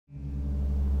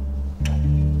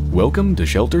Welcome to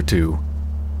Shelter 2.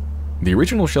 The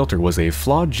original Shelter was a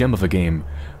flawed gem of a game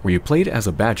where you played as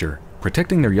a badger,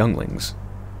 protecting their younglings.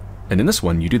 And in this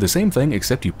one, you do the same thing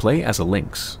except you play as a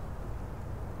lynx.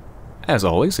 As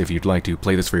always, if you'd like to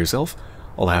play this for yourself,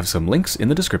 I'll have some links in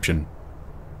the description.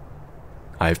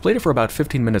 I've played it for about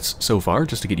 15 minutes so far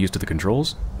just to get used to the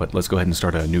controls, but let's go ahead and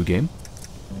start a new game.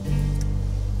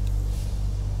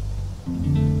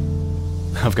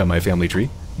 I've got my family tree.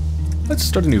 Let's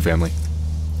start a new family.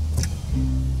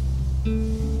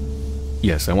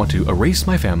 Yes, I want to erase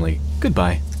my family.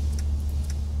 Goodbye.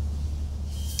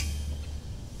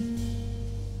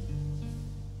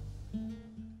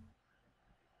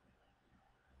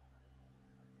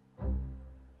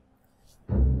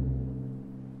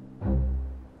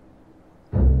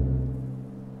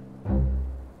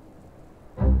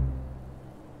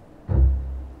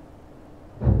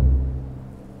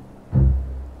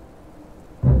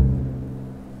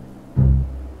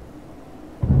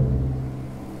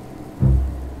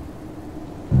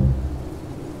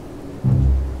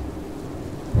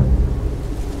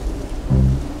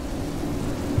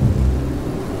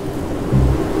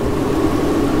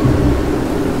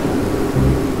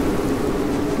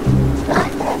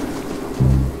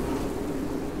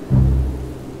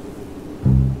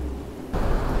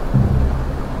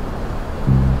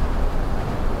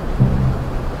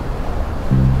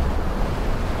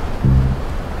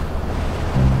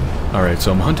 Alright,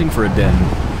 so I'm hunting for a den.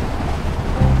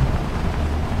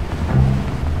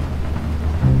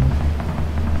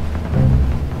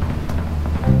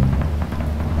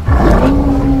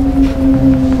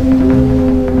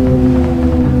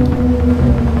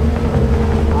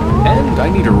 And I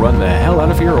need to run the hell out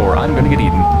of here or I'm gonna get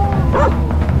eaten.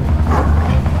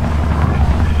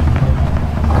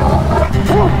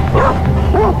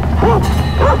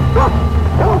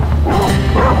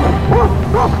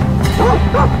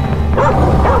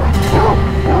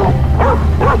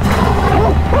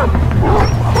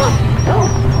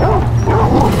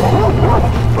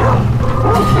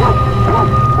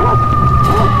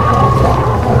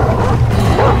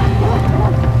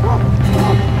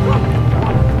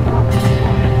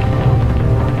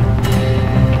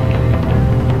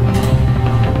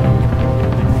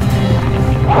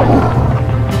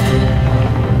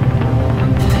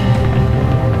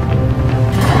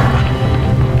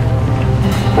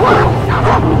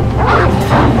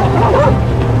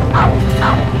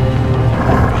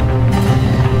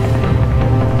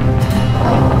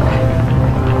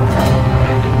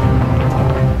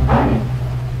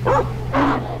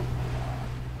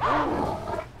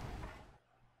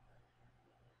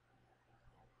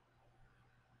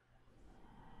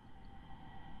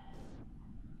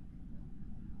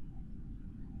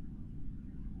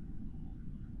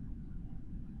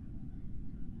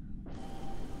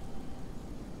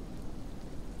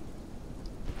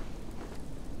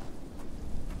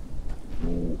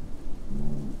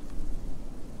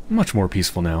 Much more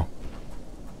peaceful now.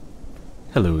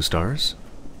 Hello, stars.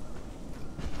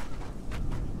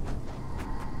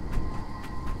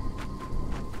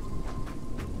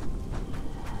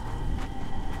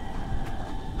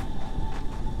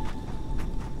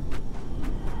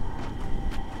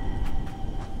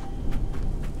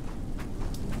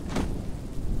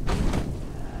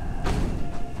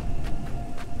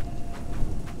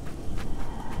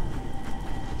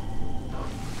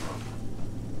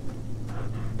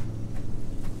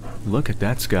 Look at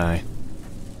that sky.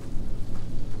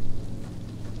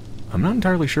 I'm not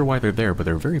entirely sure why they're there, but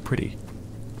they're very pretty.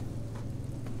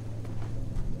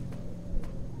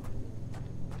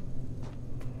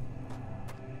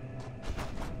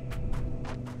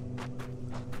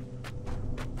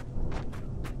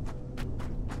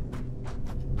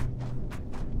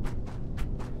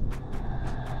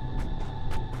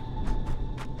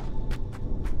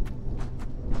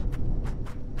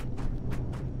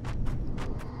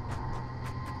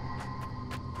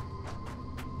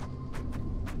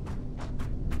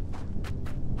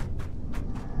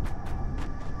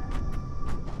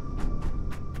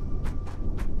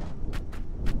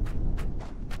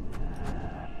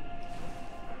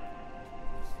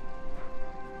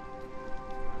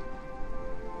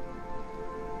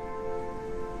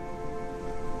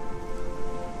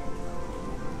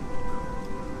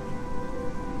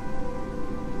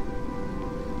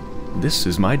 This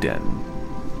is my den.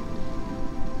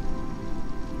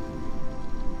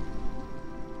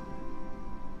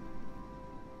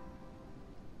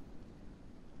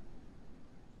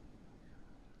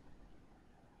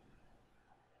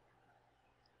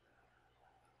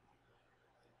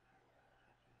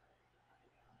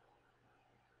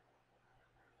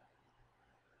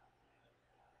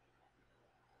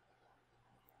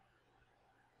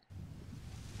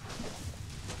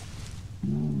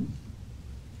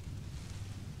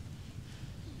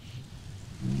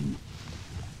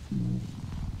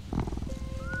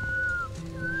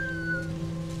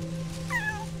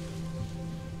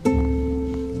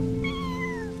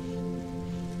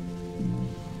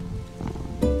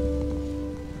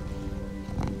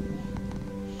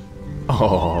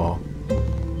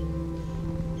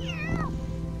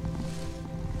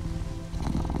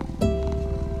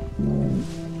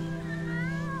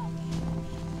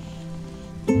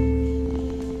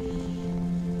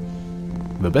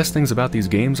 the best things about these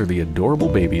games are the adorable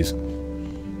babies.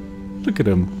 Look at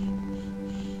them.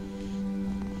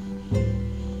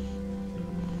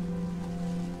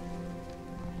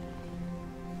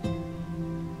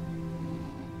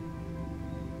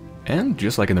 And,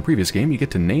 just like in the previous game, you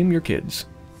get to name your kids.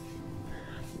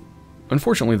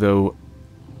 Unfortunately, though,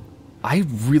 I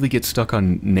really get stuck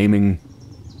on naming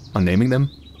them.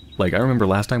 Like, I remember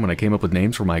last time when I came up with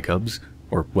names for my cubs,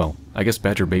 or, well, I guess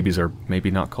badger babies are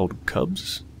maybe not called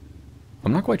cubs?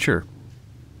 I'm not quite sure.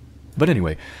 But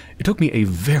anyway, it took me a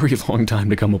very long time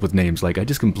to come up with names. Like, I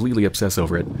just completely obsess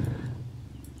over it.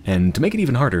 And to make it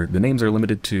even harder, the names are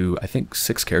limited to, I think,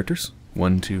 6 characters.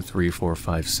 1, 2, 3, 4,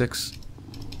 5, 6.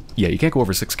 Yeah, you can't go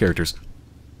over 6 characters.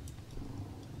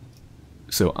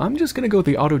 So I'm just gonna go with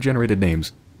the auto-generated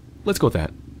names. Let's go with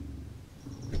that.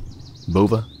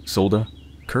 Bova, Solda,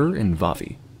 Kerr, and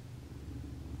Vavi.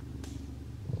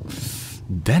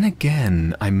 Then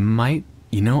again, I might...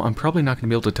 You know, I'm probably not going to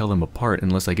be able to tell them apart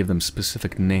unless I give them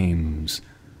specific names.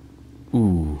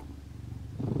 Ooh.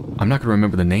 I'm not going to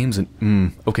remember the names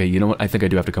and... okay, you know what? I think I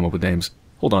do have to come up with names.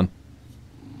 Hold on.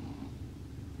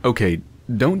 Okay,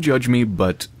 don't judge me,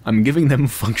 but I'm giving them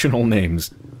functional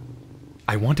names.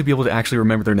 I want to be able to actually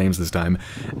remember their names this time,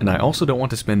 and I also don't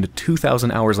want to spend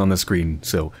 2,000 hours on the screen,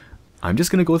 so I'm just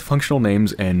going to go with functional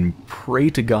names and pray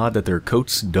to God that their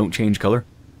coats don't change color.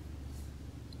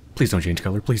 Please don't change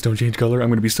color. Please don't change color. I'm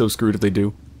going to be so screwed if they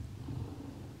do.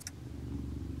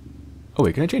 Oh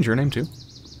wait, can I change your name too?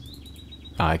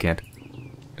 Ah, I can't.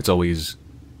 It's always...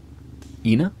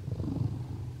 Ina?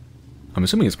 I'm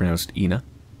assuming it's pronounced Ina.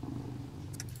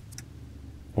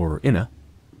 Or Ina.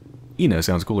 Ina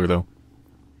sounds cooler though.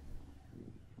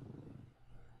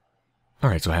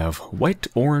 Alright, so I have white,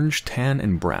 orange, tan,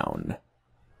 and brown.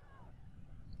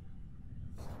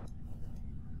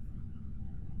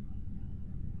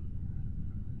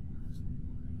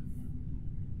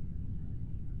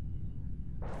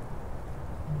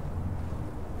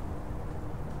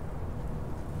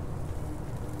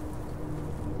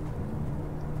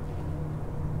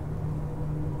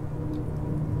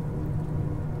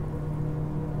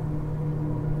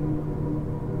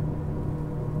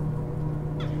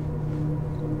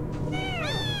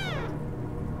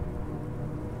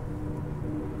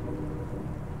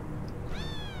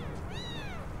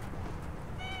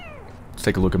 Let's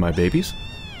take a look at my babies.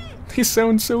 They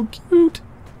sound so cute.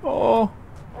 Oh.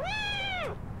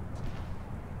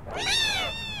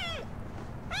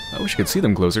 I wish I could see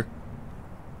them closer.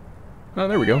 Oh,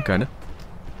 there we go, kinda.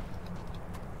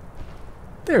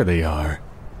 There they are.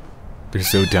 They're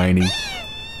so tiny.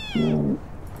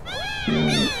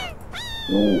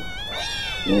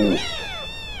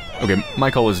 Okay,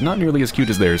 my call is not nearly as cute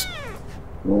as theirs.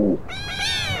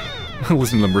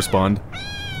 Listen to them respond.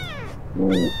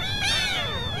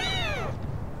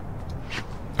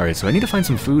 Alright, so I need to find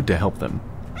some food to help them.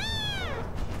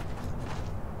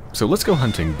 So let's go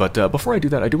hunting, but before I do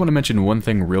that, I do want to mention one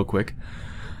thing real quick.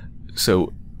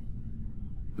 So,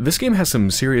 this game has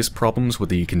some serious problems with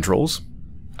the controls.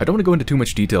 I don't want to go into too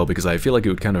much detail because I feel like it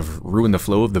would kind of ruin the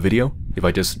flow of the video if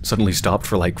I just suddenly stopped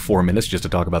for like 4 minutes just to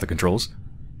talk about the controls.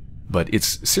 But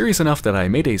it's serious enough that I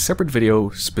made a separate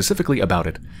video specifically about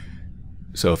it.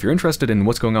 So if you're interested in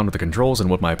what's going on with the controls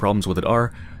and what my problems with it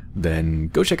are, then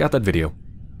go check out that video.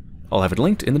 I'll have it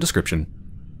linked in the description.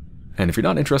 And if you're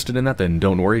not interested in that, then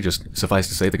don't worry, just suffice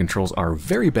to say the controls are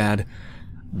very bad,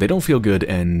 they don't feel good,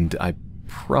 and I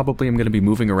probably am going to be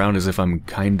moving around as if I'm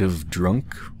kind of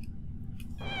drunk.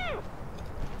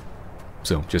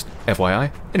 So, just FYI.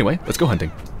 Anyway, let's go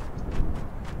hunting.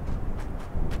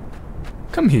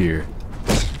 Come here.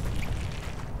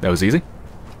 That was easy.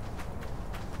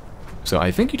 So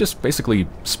I think you just basically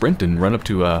sprint and run up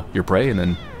to your prey, and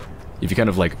then if you kind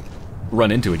of like run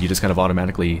into it, you just kind of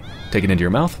automatically take it into your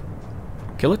mouth,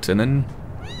 kill it, and then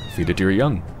feed it to your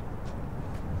young.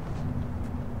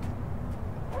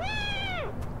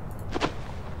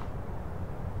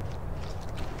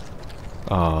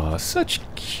 Aw, such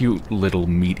cute little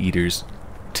meat eaters,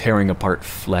 tearing apart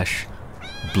flesh,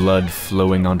 blood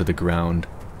flowing onto the ground.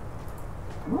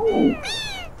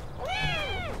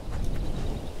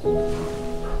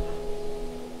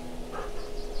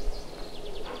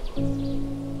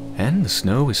 And the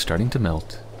snow is starting to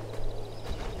melt.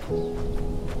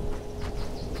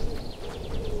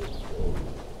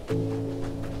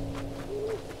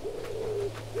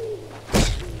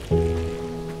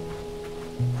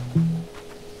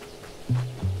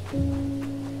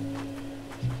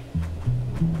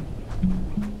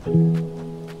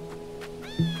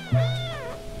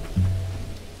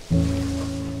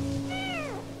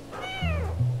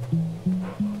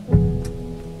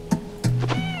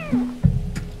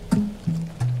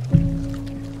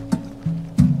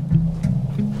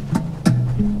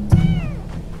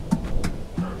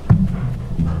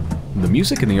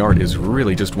 music and the art is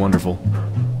really just wonderful.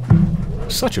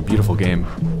 Such a beautiful game.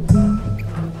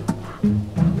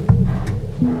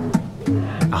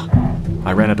 Ah,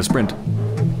 I ran out of sprint.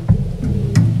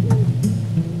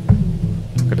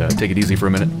 Could take it easy for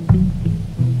a minute.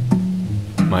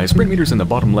 My sprint meter's in the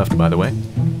bottom left, by the way.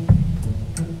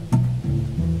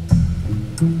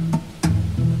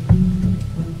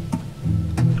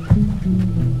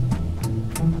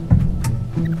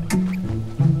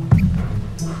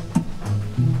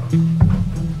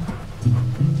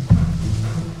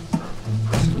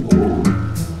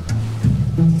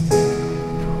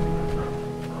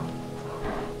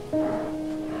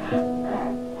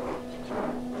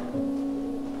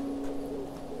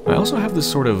 I also have this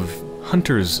sort of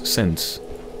hunter's sense,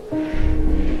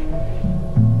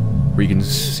 where you can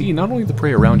see not only the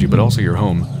prey around you, but also your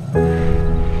home.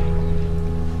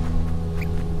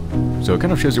 So it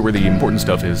kind of shows you where the important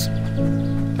stuff is.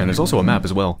 And there's also a map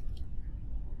as well.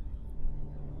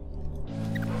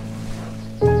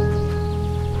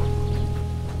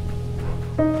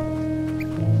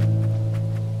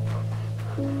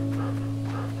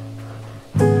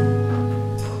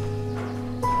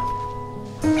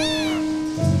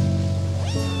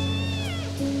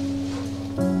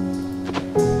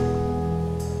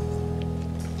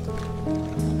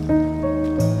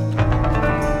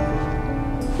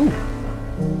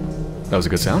 That was a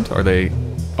good sound. Are they...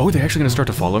 Oh, are they actually going to start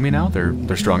to follow me now?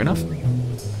 They're strong enough?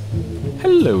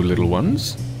 Hello, little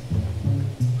ones.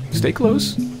 Stay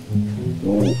close.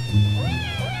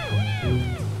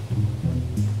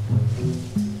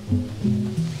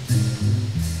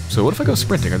 So what if I go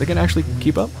sprinting? Are they going to actually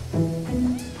keep up?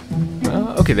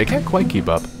 Okay, they can't quite keep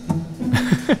up.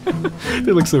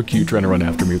 They look so cute trying to run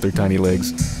after me with their tiny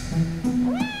legs.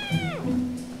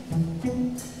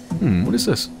 What is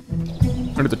this?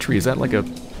 Under the tree, is that like a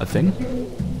thing?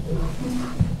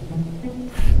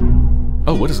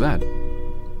 Oh, what is that?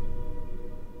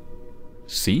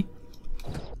 See?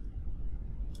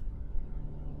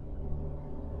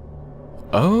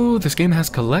 Oh, this game has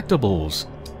collectibles.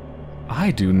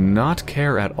 I do not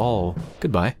care at all.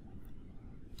 Goodbye.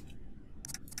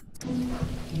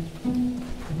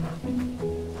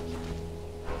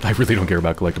 I really don't care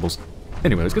about collectibles.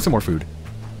 Anyway, let's get some more food.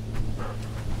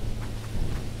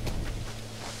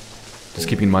 Just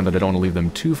keeping in mind that I don't want to leave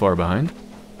them too far behind.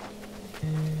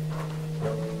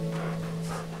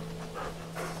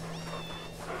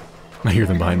 I hear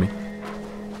them behind me.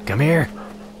 Come here!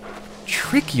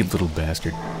 Tricky little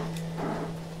bastard.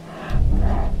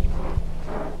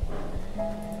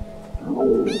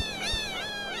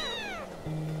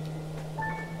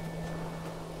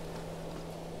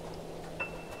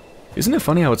 Isn't it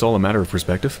funny how it's all a matter of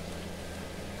perspective?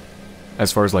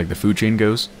 As far as like the food chain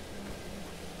goes.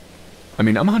 I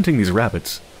mean, I'm hunting these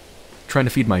rabbits, trying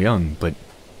to feed my young, but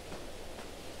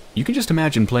you can just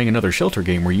imagine playing another shelter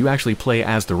game where you actually play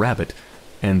as the rabbit,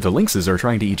 and the lynxes are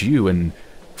trying to eat you, and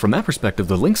from that perspective,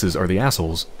 the lynxes are the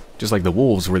assholes, just like the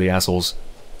wolves were the assholes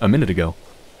a minute ago.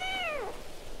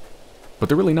 But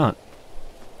they're really not.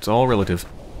 It's all relative.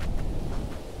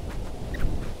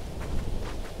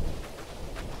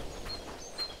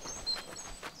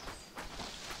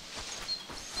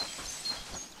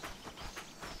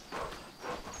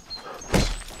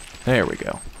 There we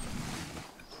go.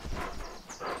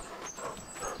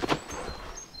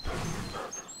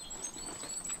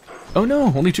 Oh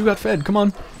no, only 2 got fed, come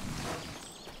on.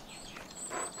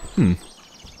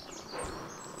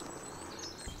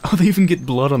 Oh, they even get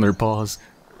blood on their paws.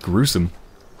 Gruesome.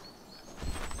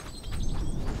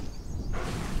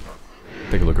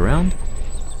 Take a look around.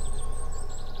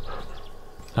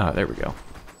 Ah, there we go.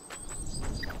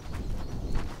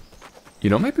 You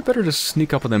know, it might be better to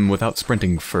sneak up on them without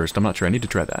sprinting first. I'm not sure. I need to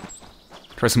try that.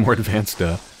 Try some more advanced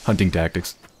hunting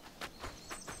tactics.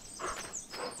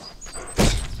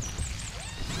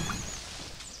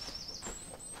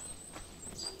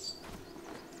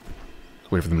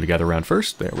 Wait for them to gather around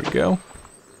first. There we go.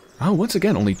 Oh, once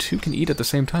again, only 2 can eat at the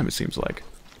same time, it seems like.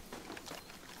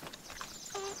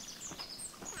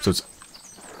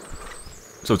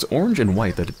 So it's orange and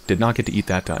white that did not get to eat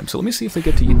that time. So let me see if they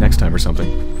get to eat next time or something.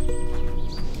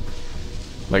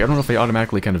 Like, I don't know if they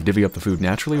automatically kind of divvy up the food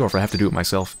naturally, or if I have to do it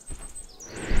myself.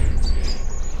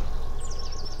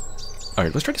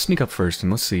 Alright, let's try to sneak up first,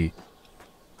 and let's see.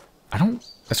 I don't...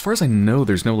 As far as I know,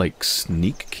 there's no, like,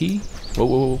 sneak key. Whoa,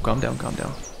 whoa, whoa, calm down, calm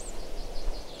down.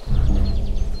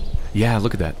 Yeah,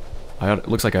 look at that. It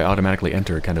looks like I automatically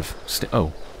enter kind of...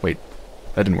 Oh, wait.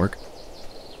 That didn't work.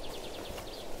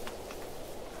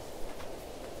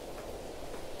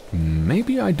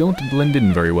 Maybe I don't blend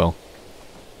in very well.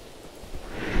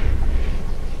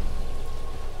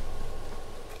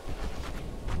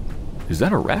 Is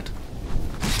that a rat?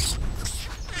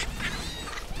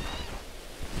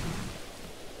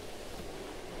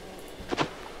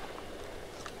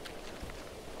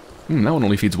 That one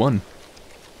only feeds one.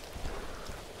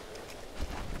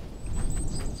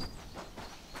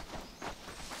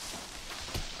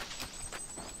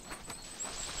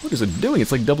 What is it doing?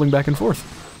 It's like doubling back and forth.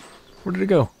 Where did it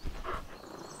go?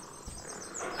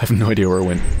 I have no idea where it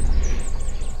went.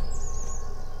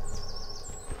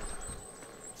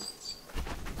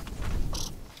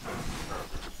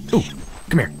 Oh,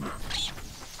 come here.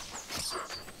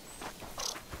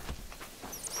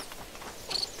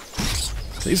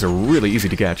 These are really easy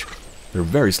to catch. They're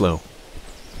very slow.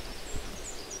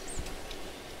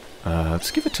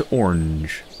 Let's give it to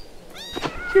orange.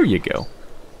 Here you go.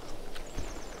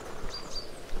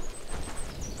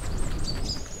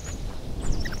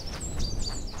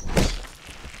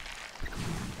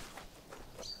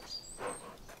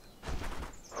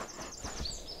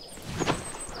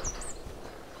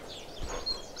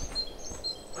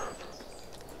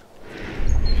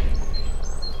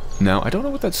 Now, I don't know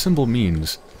what that symbol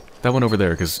means. That one over there,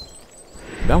 because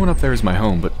that one up there is my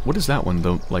home, but what is that one,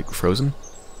 though? Like, frozen?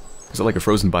 Is it like a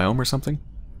frozen biome or something?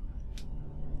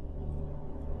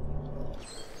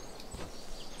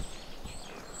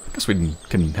 Guess we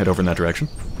can head over in that direction.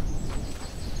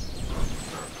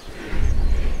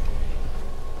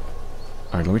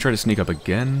 Alright, let me try to sneak up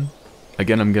again.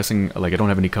 Again, I'm guessing, like, I don't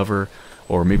have any cover,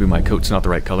 or maybe my coat's not the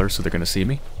right color, so they're gonna see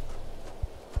me.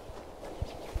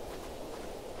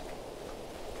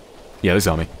 Yeah, they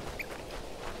saw me.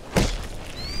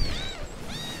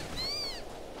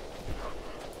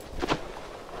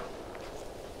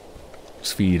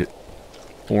 Let's feed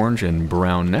orange and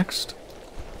brown next.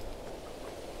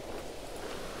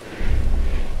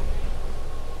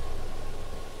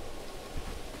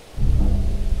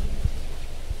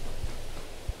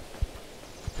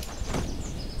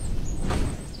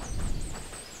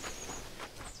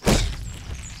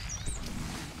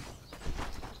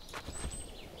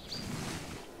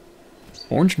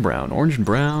 Orange and brown, orange and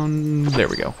brown. There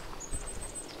we go.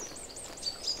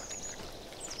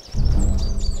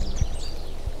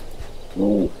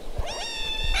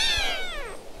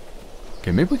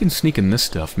 Okay, maybe we can sneak in this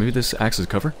stuff. Maybe this acts as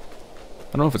cover?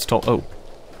 I don't know if it's tall. Oh,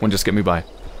 one just get me by.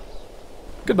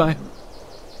 Goodbye.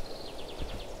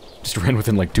 Just ran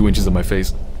within like 2 inches of my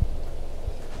face.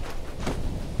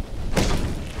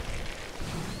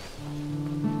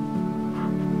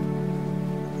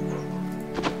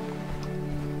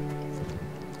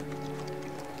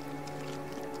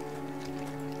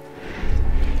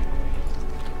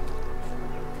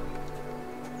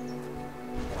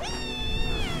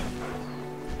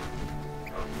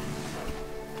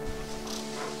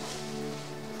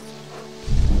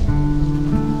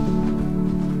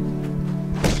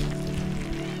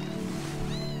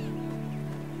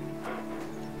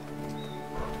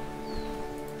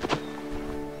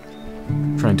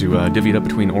 Trying to divvy it up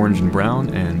between orange and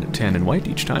brown and tan and white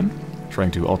each time.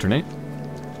 Trying to alternate.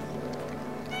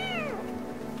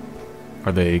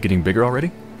 Are they getting bigger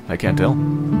already? I can't tell.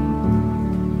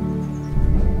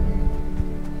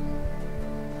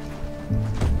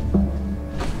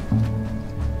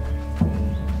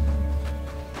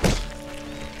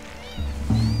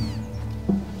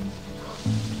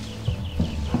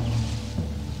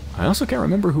 I also can't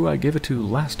remember who I gave it to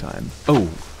last time. Oh,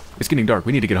 it's getting dark.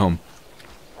 We need to get home.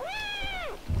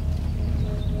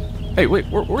 Hey, wait,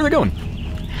 where are they going?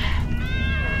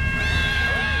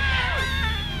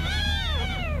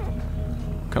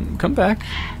 Come back.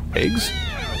 Eggs?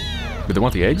 Do they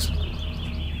want the eggs?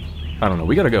 I don't know,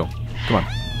 we gotta go. Come on.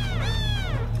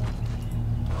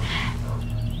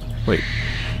 Wait.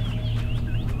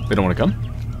 They don't want to come?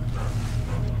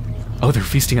 Oh, they're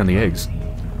feasting on the eggs.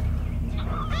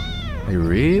 They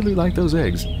really like those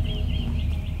eggs.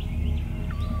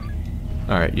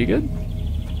 Alright, you good?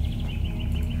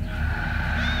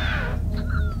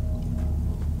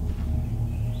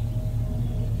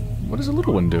 What is the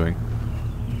little one doing?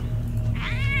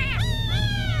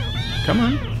 Come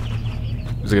on.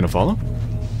 Is it gonna follow?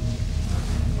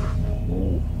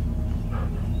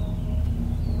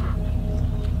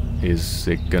 Is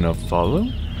it gonna follow?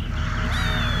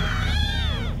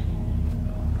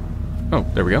 Oh,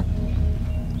 there we go.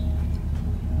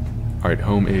 Alright,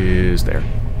 home is there.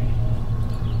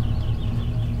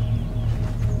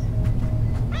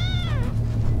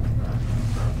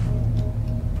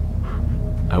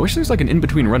 I wish there's like an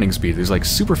in-between running speed. There's like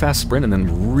super fast sprint and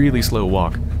then really slow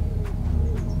walk.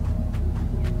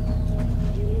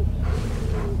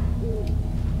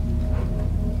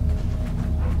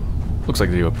 Looks like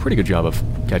they do a pretty good job of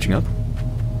catching up.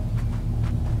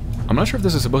 I'm not sure if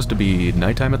this is supposed to be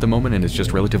nighttime at the moment and it's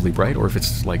just relatively bright, or if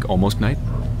it's like almost night.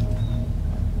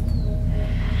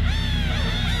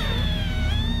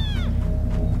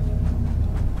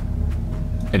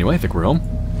 Anyway, I think we're home.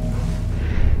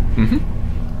 Mm-hmm.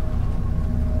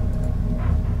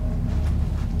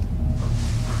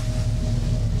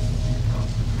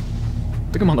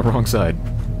 I think I'm on the wrong side.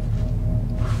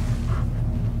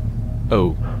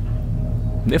 Oh.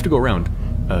 They have to go around.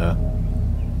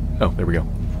 Oh, there we go.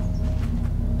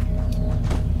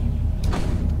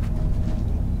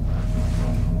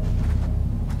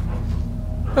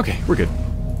 Okay, we're good.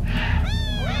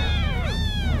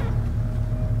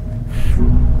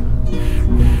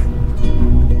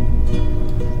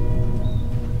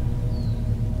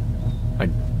 I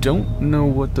don't know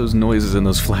what those noises and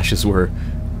those flashes were.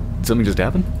 Did something just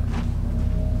happen?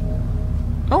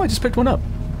 Oh, I just picked one up.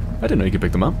 I didn't know you could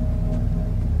pick them up.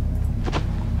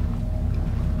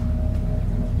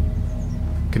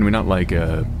 Can we not, like,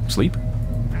 sleep?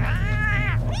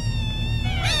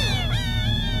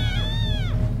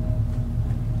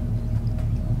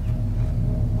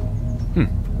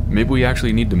 Maybe we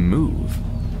actually need to move.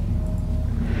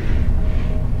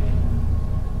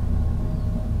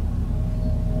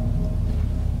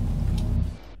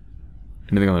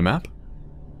 Anything on the map?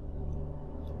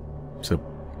 It's a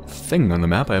thing on the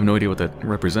map. I have no idea what that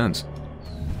represents.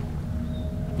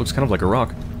 Looks kind of like a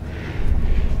rock.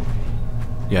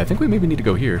 Yeah, I think we maybe need to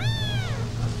go here.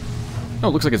 Oh,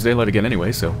 it looks like it's daylight again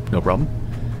anyway, so no problem.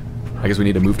 I guess we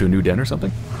need to move to a new den or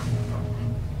something.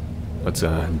 Let's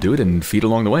do it and feed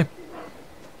along the way.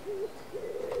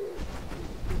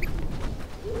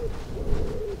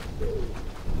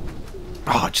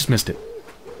 Oh, just missed it.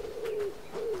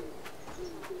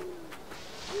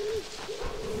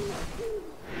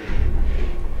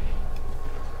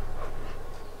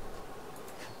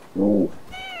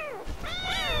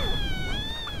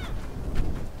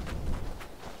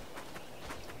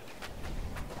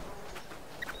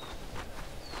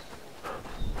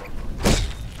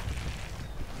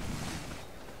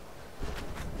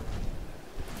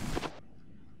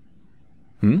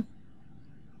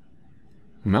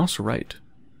 Mouse right.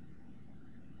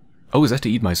 Oh, is that to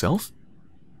eat myself?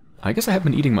 I guess I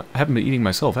haven't been eating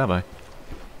myself, have I?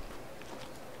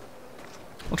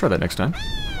 I'll try that next time.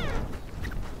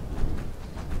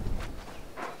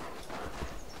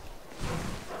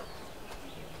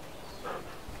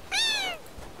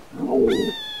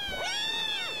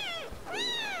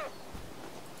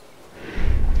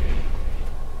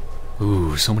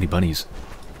 Ooh, so many bunnies.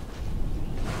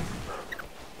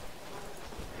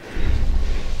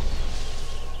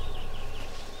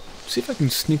 See if I can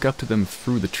sneak up to them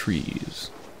through the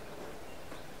trees.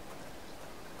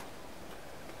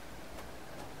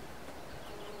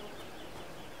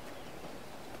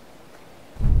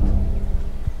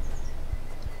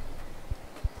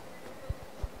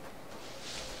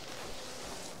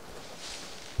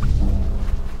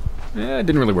 Yeah, it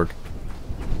didn't really work.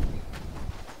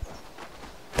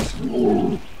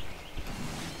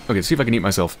 Okay, see if I can eat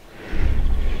myself.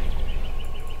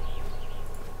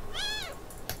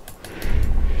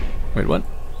 Wait, what?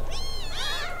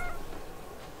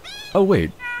 Oh wait,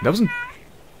 that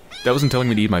wasn't telling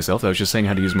me to eat myself. That was just saying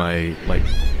how to use my, like,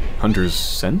 hunter's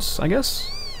sense, I guess?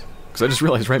 Because I just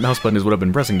realized right mouse button is what I've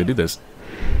been pressing to do this.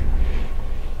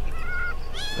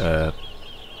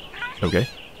 Okay.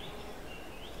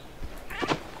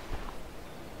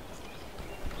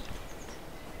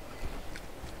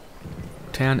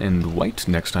 Tan and white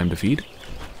next time to feed.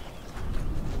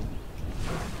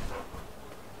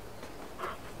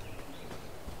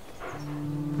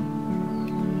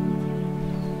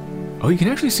 Oh, you can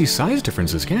actually see size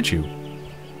differences, can't you?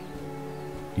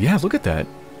 Yeah, look at that.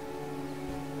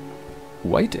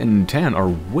 White and tan are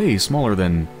way smaller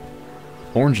than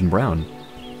orange and brown.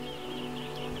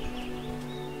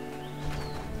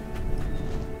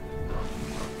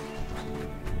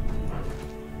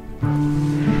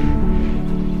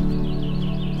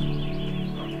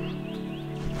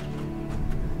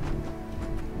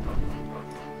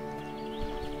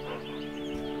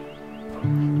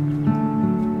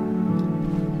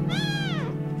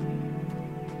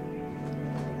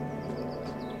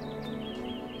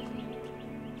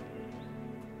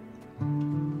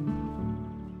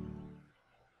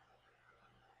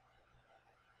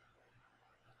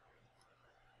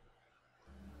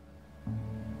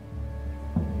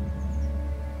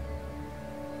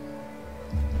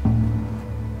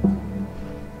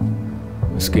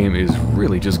 This game is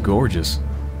really just gorgeous.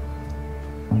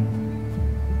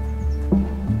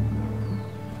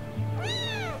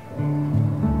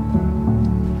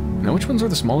 Now, which ones are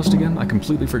the smallest again? I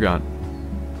completely forgot.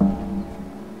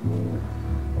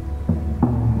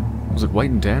 white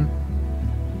and tan?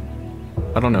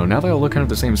 I don't know, now they all look kind of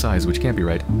the same size, which can't be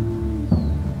right.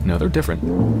 No, they're different.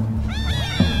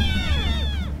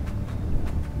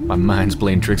 My mind's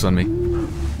playing tricks on me.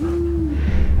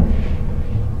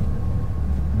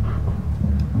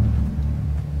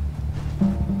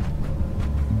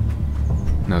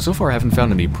 Now, so far I haven't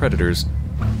found any predators,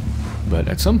 but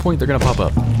at some point they're gonna pop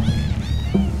up.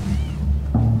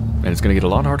 And it's gonna get a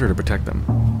lot harder to protect them.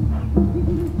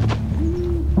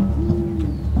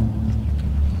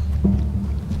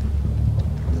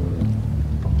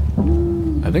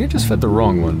 I think I just fed the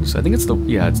wrong ones. I think it's the,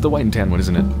 yeah, it's the white and tan one,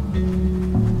 isn't it?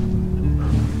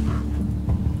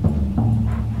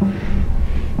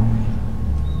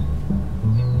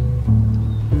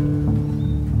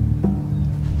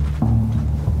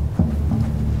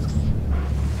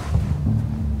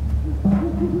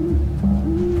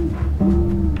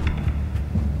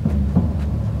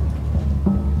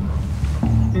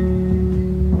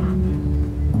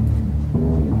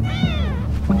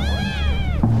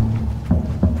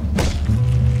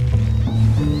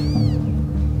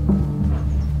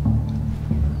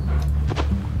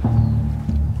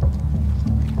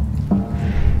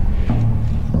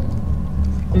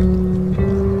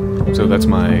 So that's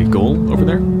my goal over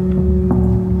there?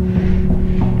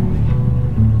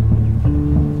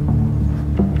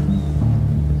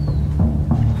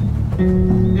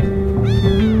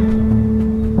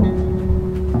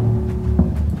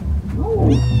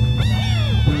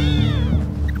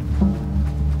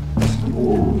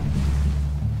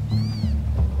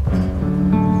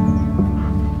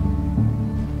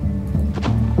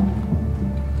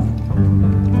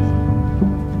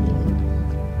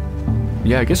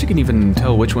 Yeah, I guess you can even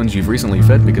tell which ones you've recently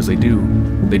fed because they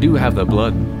do have the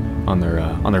blood on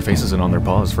their faces and on their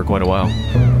paws for quite a while.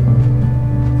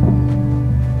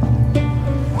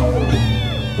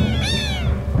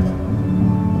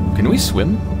 Can we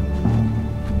swim?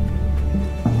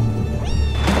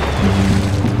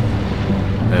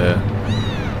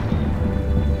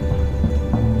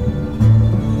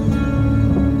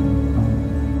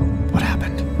 What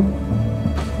happened?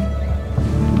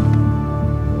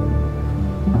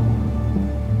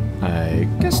 I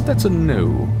guess that's a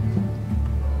no.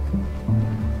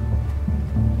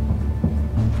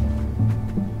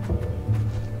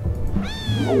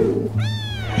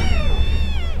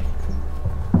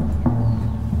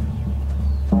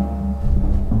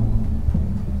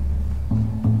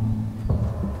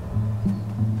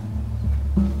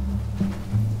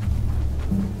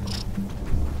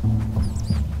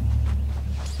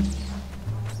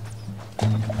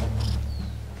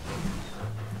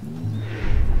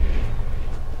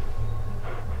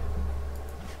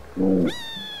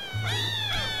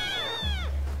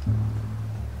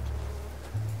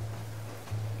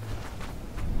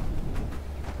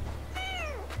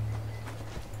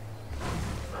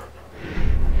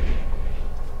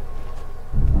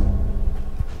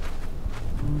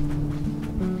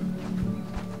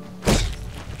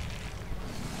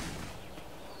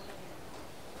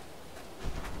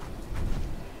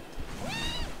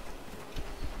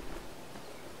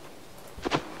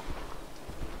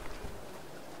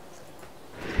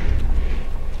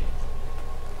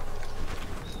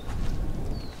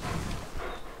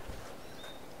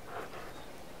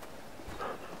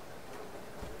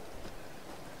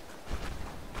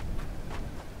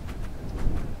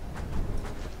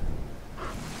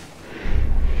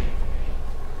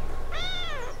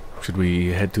 Should we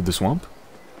head to the swamp?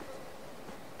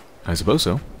 I suppose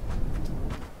so.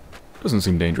 Doesn't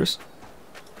seem dangerous.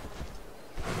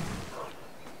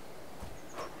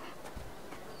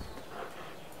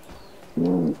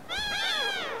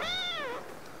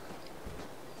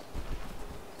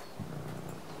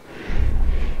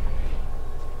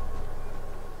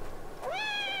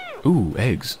 Ooh,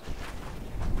 eggs.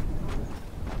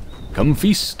 Come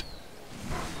feast.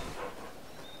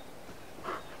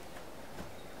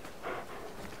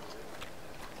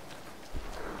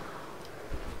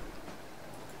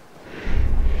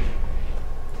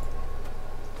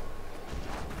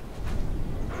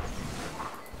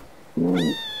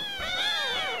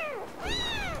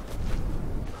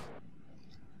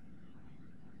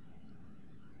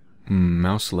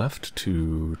 Mouse left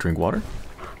to drink water?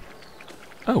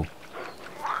 Oh.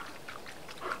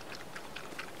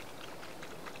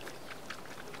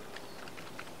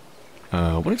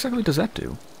 What exactly does that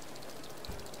do?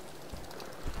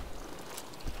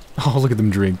 Oh, look at them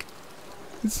drink.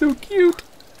 It's so cute.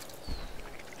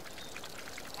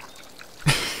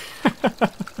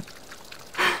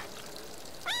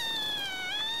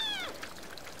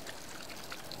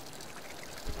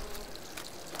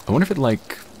 I wonder if it,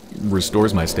 like,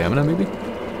 restores my stamina, maybe?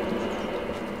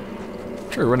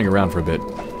 Sure, running around for a bit.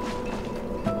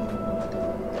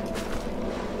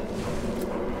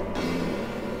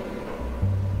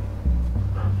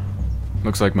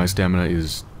 Looks like my stamina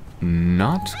is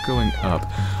not going up.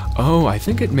 Oh, I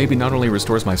think it maybe not only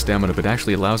restores my stamina, but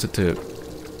actually allows it to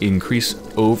increase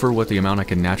over what the amount I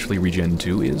can naturally regen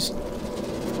to is.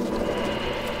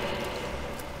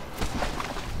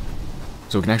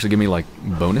 So it can actually give me, like,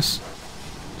 bonus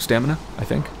stamina, I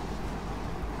think.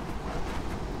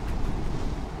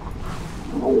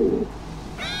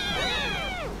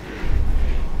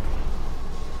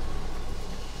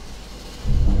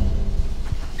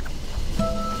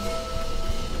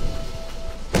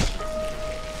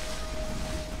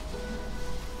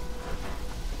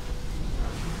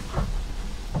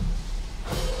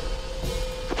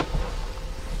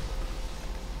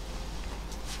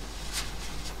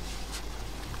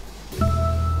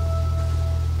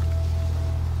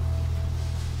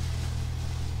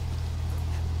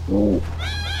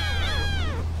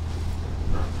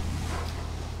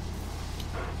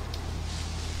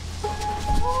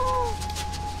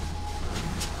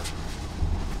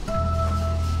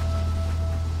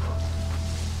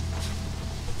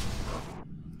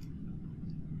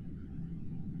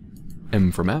 M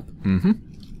for map? Mm-hmm.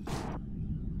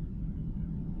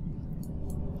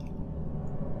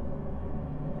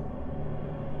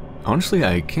 Honestly,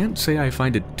 I can't say I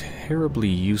find it terribly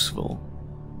useful.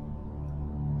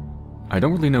 I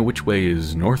don't really know which way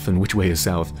is north and which way is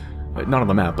south. Not on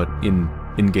the map, but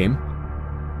in-game.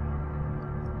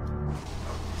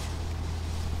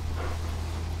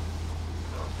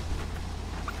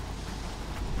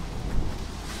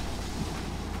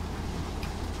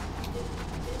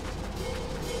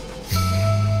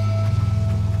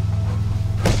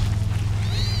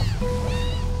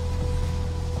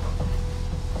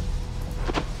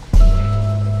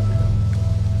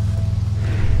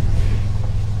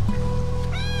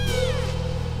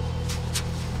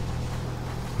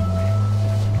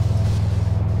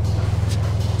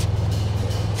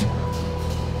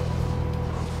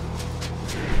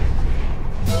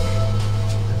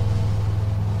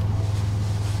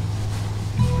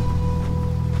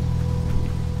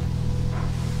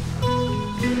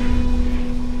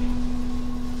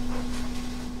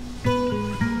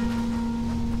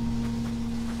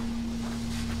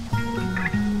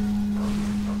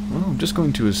 Just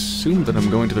going to assume that I'm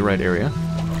going to the right area.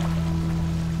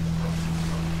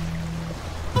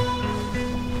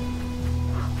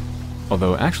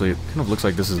 Although, actually, it kind of looks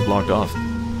like this is blocked off.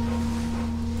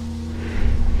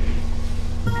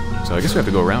 So I guess we have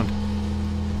to go around.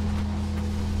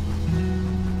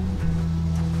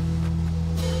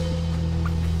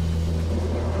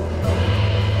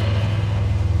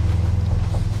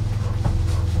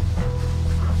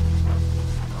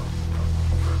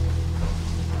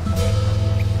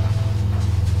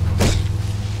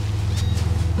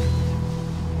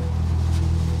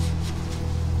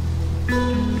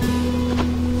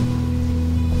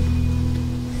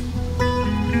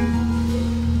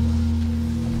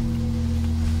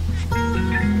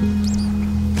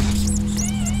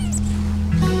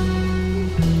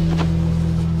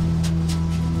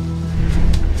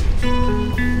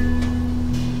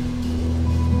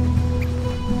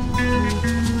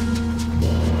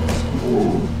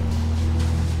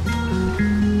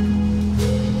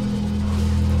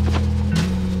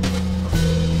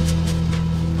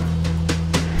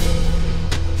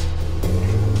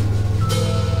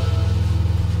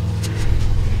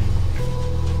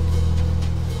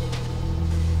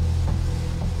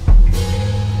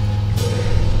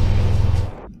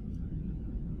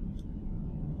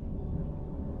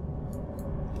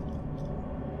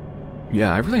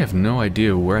 Yeah, I really have no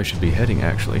idea where I should be heading,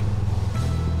 actually.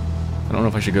 I don't know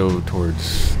if I should go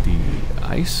towards the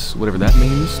ice, whatever that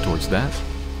means, towards that.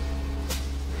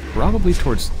 Probably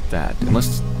towards that,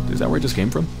 unless... is that where I just came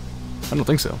from? I don't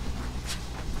think so.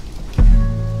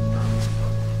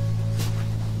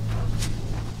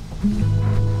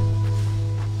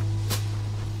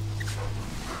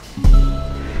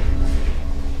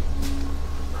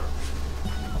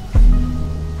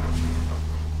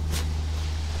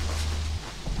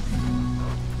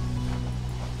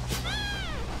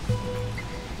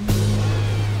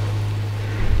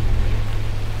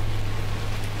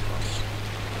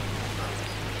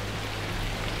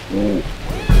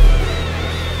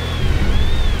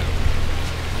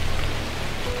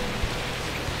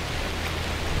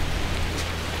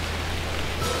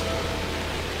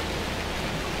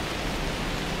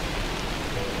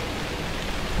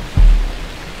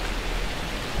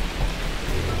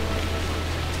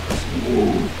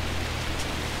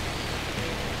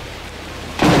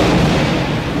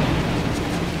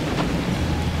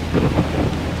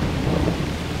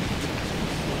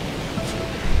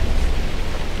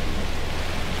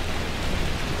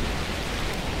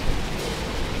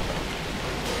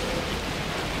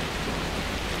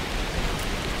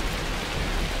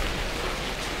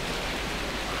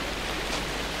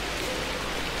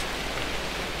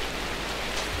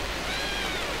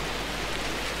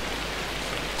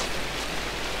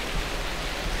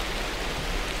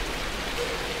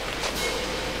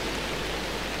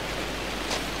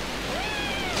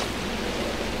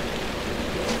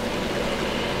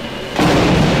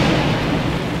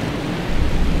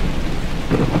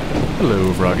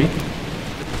 Hello, Froggy.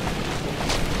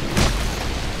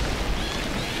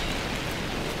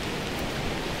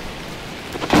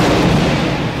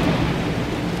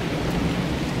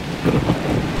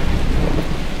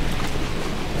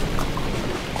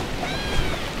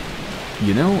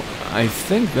 You know, I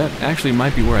think that actually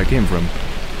might be where I came from.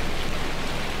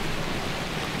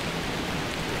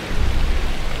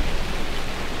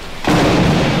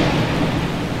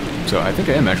 So I think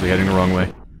I am actually heading the wrong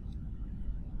way.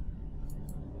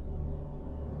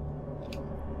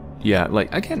 Yeah,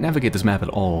 like, I can't navigate this map at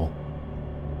all.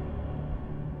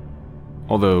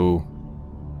 Although,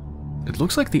 it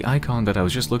looks like the icon that I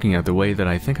was just looking at, the way that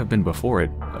I think I've been before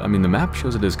it, I mean, the map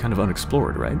shows it as kind of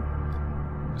unexplored, right?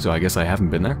 So I guess I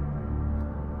haven't been there.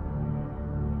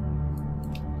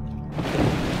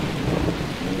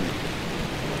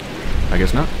 I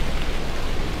guess not.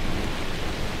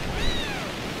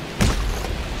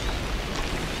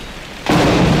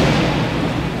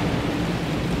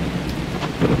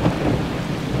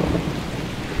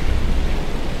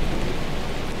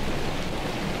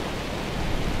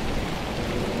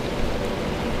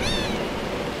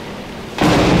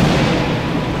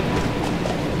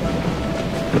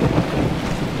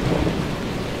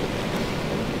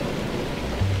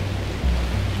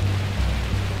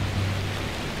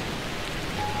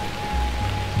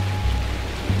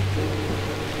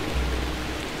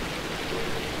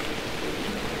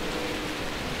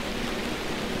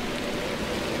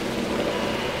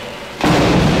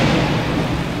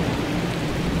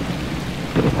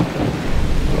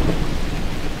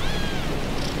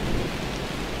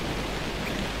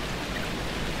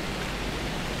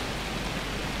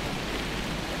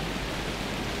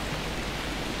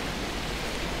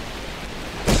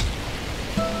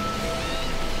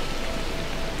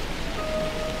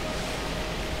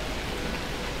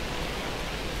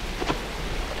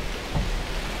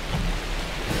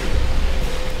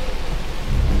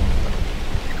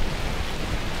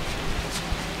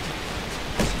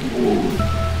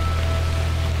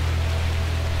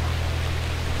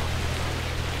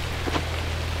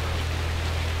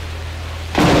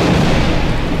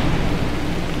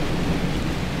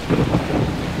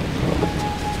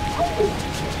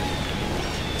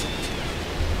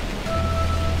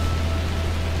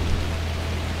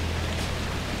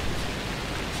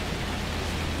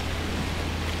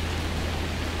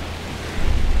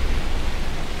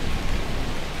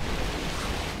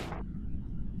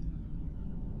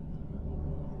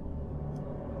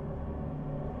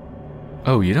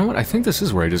 Oh, you know what? I think this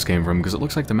is where I just came from, because it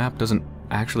looks like the map doesn't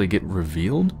actually get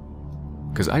revealed.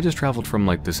 Because I just traveled from,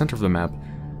 like, the center of the map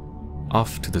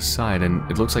off to the side, and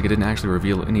it looks like it didn't actually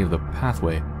reveal any of the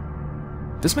pathway.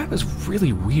 This map is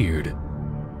really weird.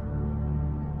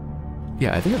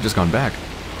 Yeah, I think I've just gone back.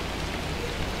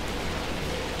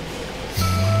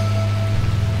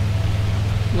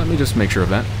 Let me just make sure of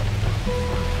that.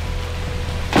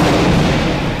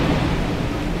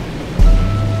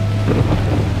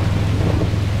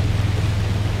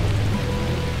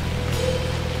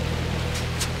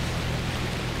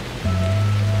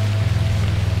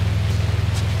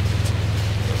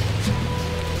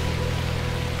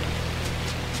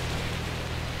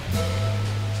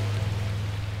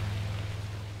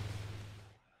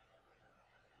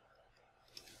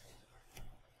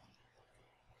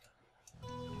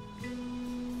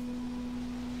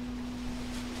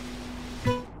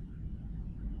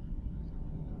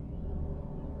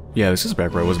 Yeah, this is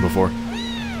back where I was before.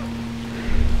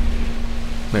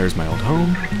 There's my old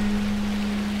home.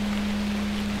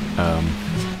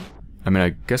 I mean, I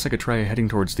guess I could try heading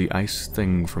towards the ice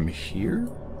thing from here?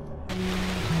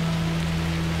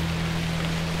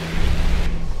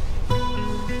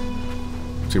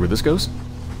 See where this goes?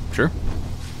 Sure.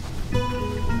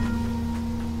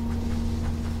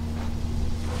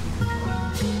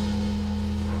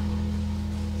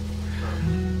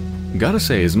 Gotta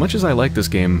say, as much as I like this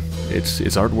game, its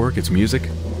artwork, its music,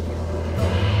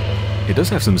 it does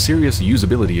have some serious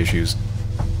usability issues.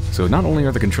 So not only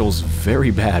are the controls very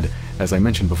bad, as I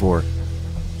mentioned before,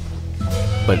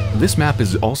 but this map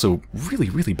is also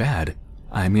really, really bad.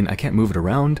 I mean, I can't move it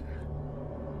around.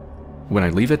 When I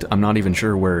leave it, I'm not even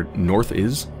sure where north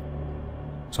is.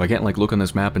 So I can't, like, look on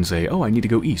this map and say, oh, I need to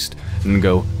go east, and then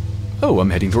go, oh, I'm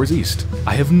heading towards east.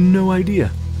 I have no idea.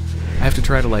 I have to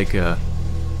try to, like,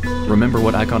 remember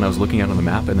what icon I was looking at on the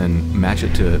map and then match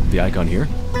it to the icon here.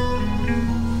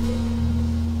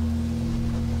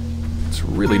 It's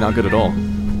really not good at all.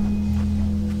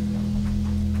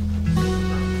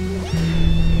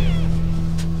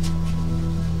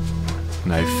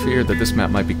 And I fear that this map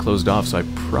might be closed off, so I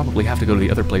probably have to go to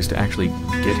the other place to actually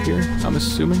get here, I'm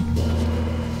assuming.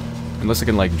 Unless I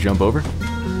can, like, jump over.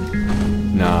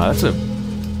 Nah, that's just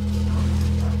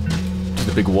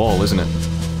a big wall, isn't it?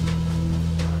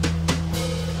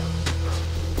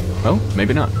 Well,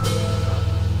 maybe not.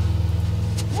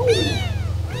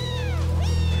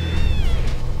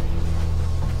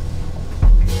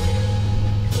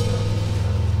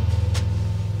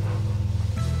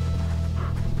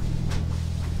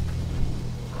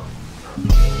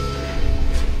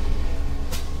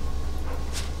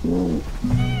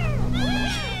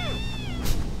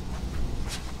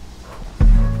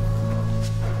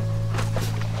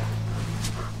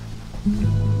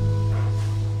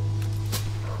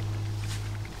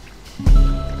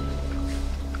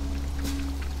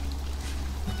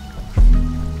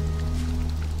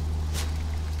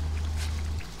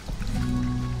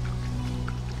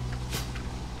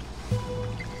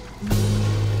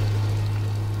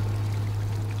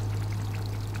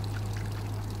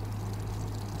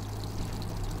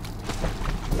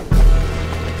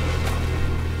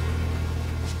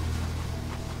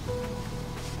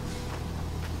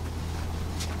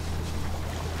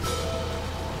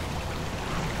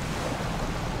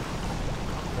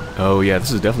 Oh yeah,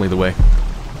 this is definitely the way.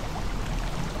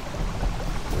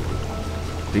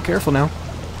 Be careful now.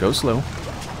 Go slow.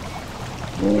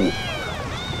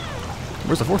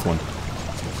 Where's the fourth one?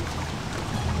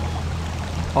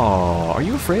 Aw, are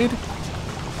you afraid?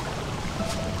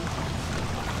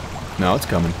 No, it's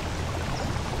coming.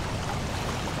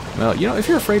 Well, you know, if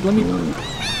you're afraid, let me...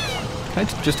 Can I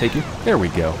just take you? There we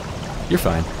go. You're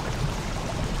fine.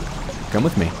 Come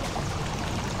with me.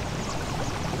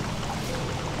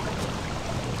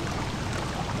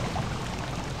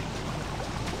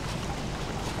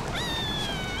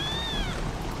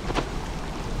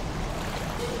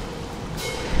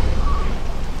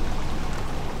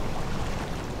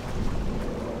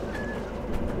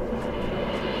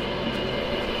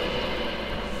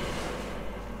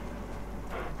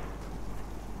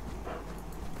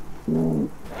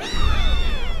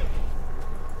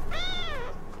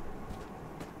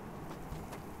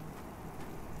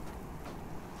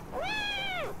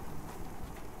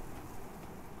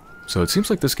 So it seems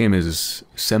like this game is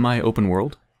semi-open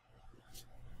world.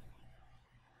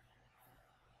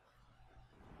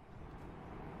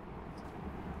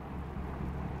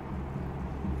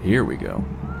 Here we go.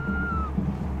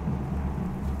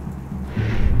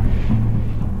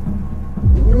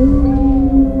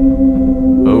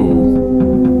 Oh.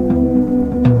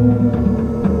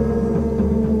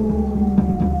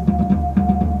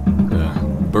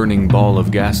 The burning ball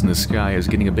of gas in the sky is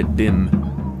getting a bit dim.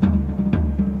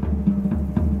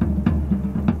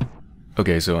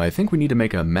 Okay, so I think we need to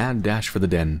make a mad dash for the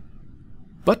den.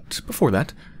 But before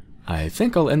that, I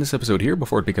think I'll end this episode here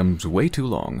before it becomes way too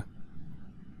long.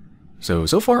 So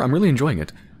far I'm really enjoying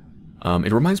it.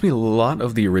 It reminds me a lot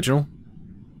of the original.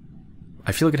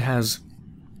 I feel like it has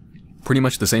pretty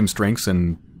much the same strengths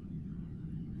and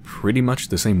pretty much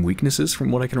the same weaknesses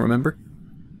from what I can remember.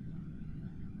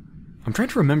 I'm trying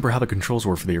to remember how the controls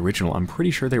were for the original. I'm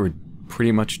pretty sure they were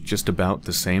pretty much just about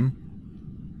the same.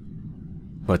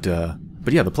 But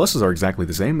yeah, the pluses are exactly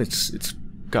the same. It's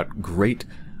got a great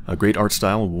art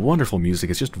style, wonderful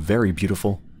music. It's just very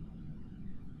beautiful.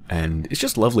 And it's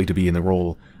just lovely to be in the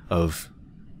role of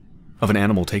an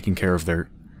animal taking care of their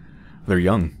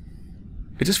young.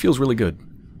 It just feels really good.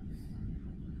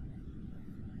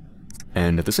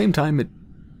 And at the same time,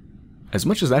 as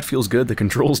much as that feels good, the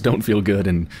controls don't feel good,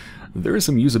 and there are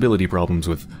some usability problems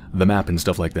with the map and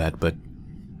stuff like that, but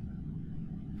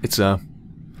it's,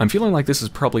 I'm feeling like this is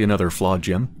probably another flawed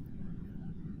gem.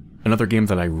 Another game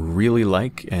that I really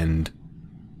like, and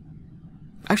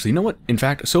actually, you know what? In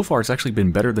fact, so far it's actually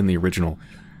been better than the original.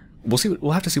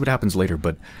 We'll have to see what happens later,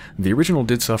 but the original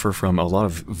did suffer from a lot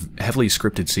of heavily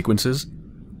scripted sequences,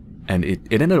 and it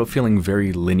ended up feeling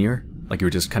very linear, like you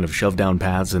were just kind of shoved down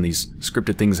paths and these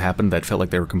scripted things happened that felt like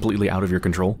they were completely out of your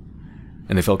control,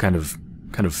 and they felt kind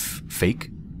of fake.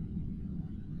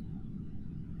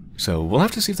 So we'll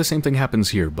have to see if the same thing happens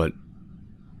here, but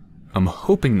I'm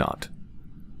hoping not.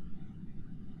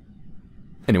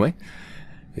 Anyway,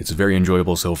 it's very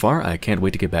enjoyable so far. I can't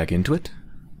wait to get back into it.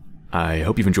 I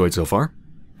hope you've enjoyed so far,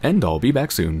 and I'll be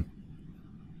back soon.